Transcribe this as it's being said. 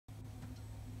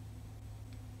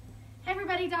Hi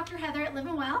everybody, Dr. Heather at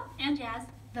Living Well. And Jazz,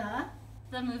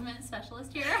 The movement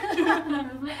specialist here.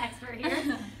 movement expert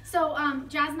here. So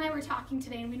Jazz and I were talking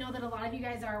today, and we know that a lot of you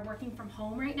guys are working from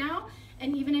home right now.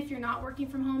 And even if you're not working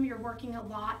from home, you're working a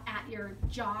lot at your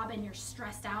job and you're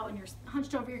stressed out and you're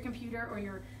hunched over your computer, or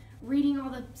you're reading all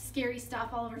the scary stuff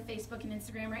all over Facebook and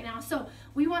Instagram right now. So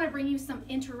we want to bring you some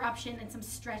interruption and some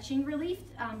stretching relief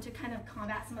to kind of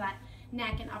combat some of that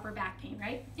neck and upper back pain,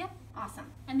 right? Yep. Awesome.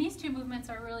 And these two movements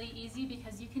are really easy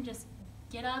because you can just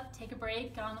get up, take a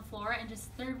break, get on the floor, and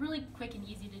they're really quick and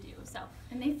easy to do.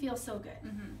 And they feel so good.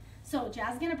 Mm-hmm. So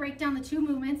Jazz is going to break down the two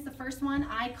movements. The first one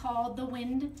I called the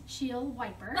windshield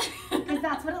wiper because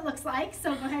that's what it looks like.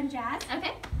 So go ahead, Jazz.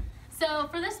 Okay. So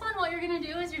for this one, what you're going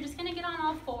to do is you're just going to get on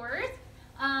all fours,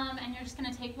 and you're just going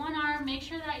to take one arm, make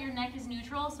sure that your neck is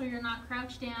neutral so you're not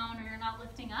crouched down or you're not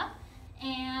lifting up.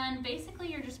 And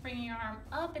basically you're just bringing your arm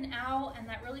up and out, and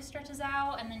that really stretches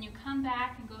out, and then you come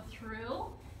back and go through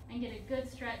and get a good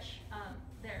stretch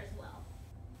there as well.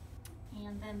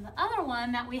 And then the other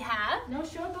one that we have. No,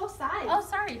 show both sides. Oh,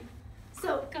 sorry.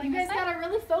 So you guys got to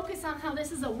really focus on how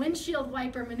this is a windshield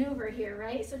wiper maneuver here,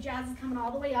 right? So Jazz is coming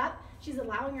all the way up. She's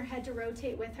allowing her head to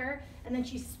rotate with her, and then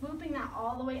she's swooping that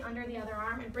all the way under the other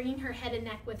arm and bringing her head and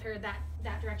neck with her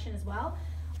that direction as well.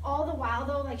 All the while,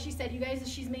 though, like she said, you guys,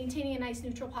 she's maintaining a nice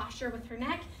neutral posture with her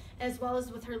neck as well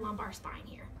as with her lumbar spine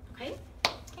here, okay?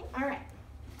 Okay. All right.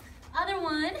 Other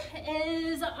one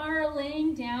is our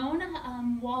laying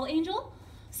down wall angel.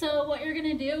 So what you're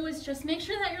gonna do is just make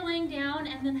sure that you're laying down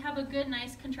and then have a good,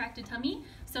 nice contracted tummy.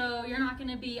 So you're not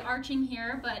gonna be arching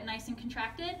here, but nice and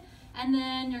contracted. And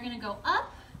then you're gonna go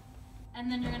up,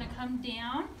 and then you're gonna come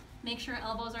down. Make sure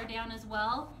elbows are down as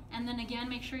well. And then again,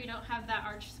 make sure you don't have that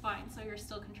arched spine, so you're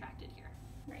still contracted here.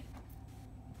 Right.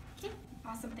 Okay.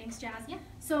 Awesome. Thanks, Jazz. Yeah.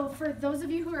 So for those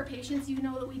of you who are patients, you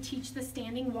know that we teach the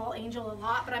standing wall angel a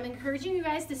lot, but I'm encouraging you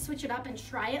guys to switch it up and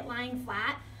try it lying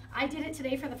flat. I did it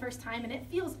today for the first time, and it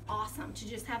feels awesome to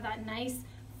just have that nice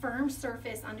firm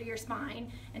surface under your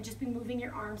spine and just be moving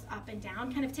your arms up and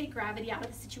down, kind of take gravity out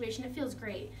of the situation. It feels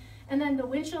great. And then the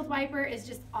windshield wiper is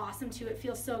just awesome too. It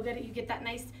feels so good. You get that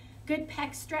nice good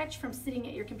pec stretch from sitting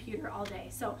at your computer all day.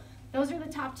 So those are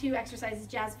the top two exercises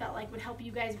Jazz felt like would help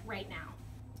you guys right now.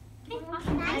 Okay,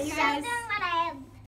 awesome. Bye, you guys.